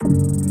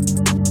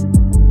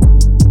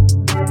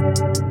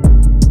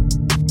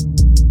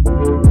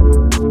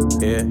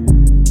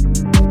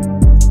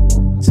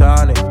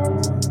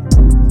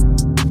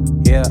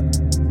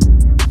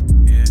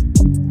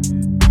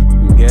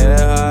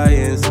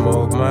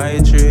my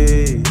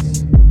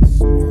trees.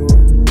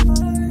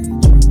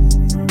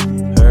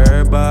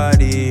 Her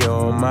body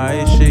on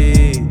my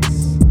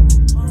sheets.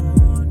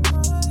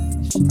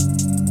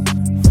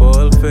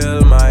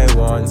 Fulfill my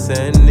wants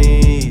and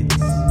needs.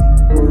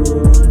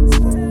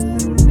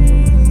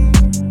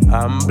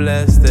 I'm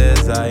blessed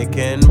as I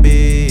can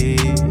be.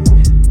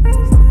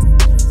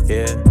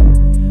 Yeah.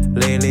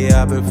 Lately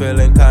I've been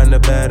feeling kinda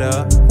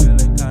better.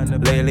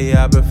 Lately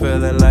I've been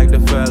feeling like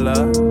the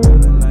fella.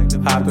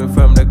 Hopping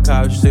from the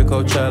couch to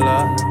Coachella.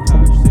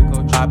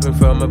 Hopping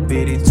from a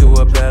BD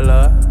to a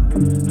Bella.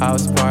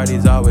 House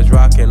parties always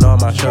rocking all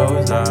my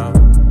shows now.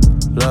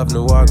 Love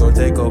Noir gon'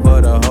 take over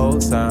the whole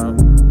town.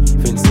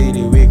 Fin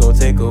City, we gon'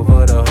 take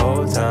over the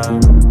whole town.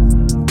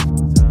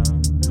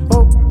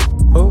 Oh,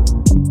 oh,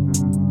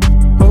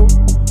 oh,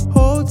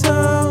 whole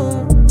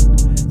town.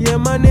 Yeah,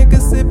 my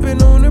niggas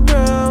sippin' on the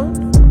brown.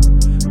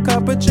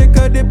 Cop a chick,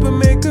 I dip and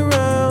make her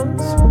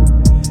rounds.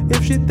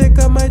 If she think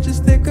I might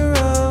just stick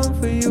around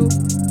for you.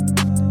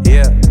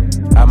 Yeah,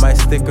 I might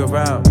stick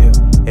around, yeah.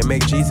 And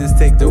make Jesus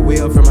take the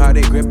wheel from how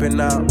they gripping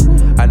out.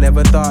 I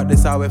never thought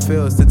this how it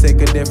feels to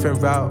take a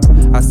different route.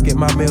 I skip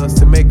my meals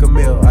to make a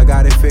meal, I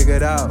got it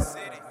figured out.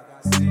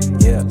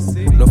 Yeah,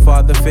 no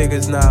father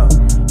figures now,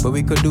 but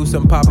we could do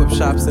some pop-up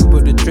shops and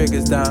put the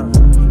triggers down.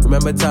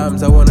 Remember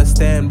times I wanna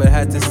stand but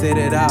had to sit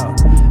it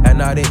out. And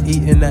now they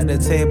eating at the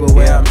table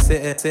where I'm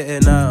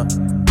sitting now.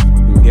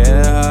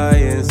 Get high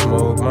and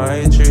smoke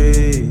my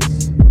trees.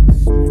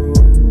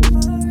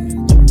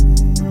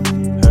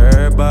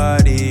 Her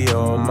body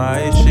on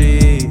my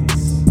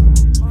sheets.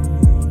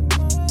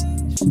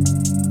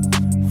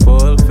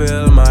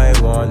 Fulfill my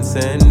wants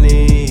and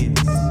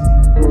needs.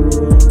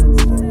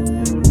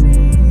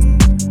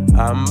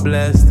 I'm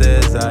blessed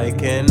as I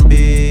can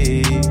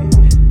be.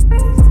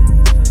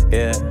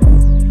 Yeah.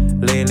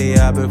 Lately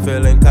I've been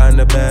feeling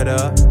kinda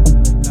better.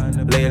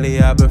 Lately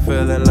I've been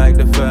feeling like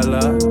the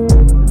fella.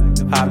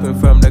 Hopping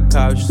from the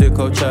couch to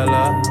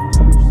Coachella.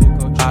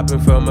 Hopping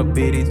from a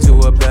BD to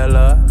a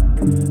Bella.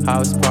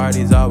 House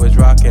parties always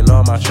rocking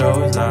all my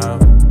shows now.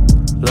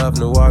 Love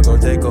Noir gon'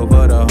 take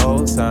over the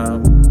whole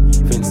town.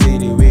 Fin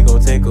City, we gon'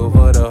 take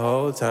over the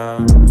whole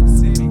town.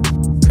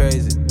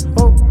 Crazy.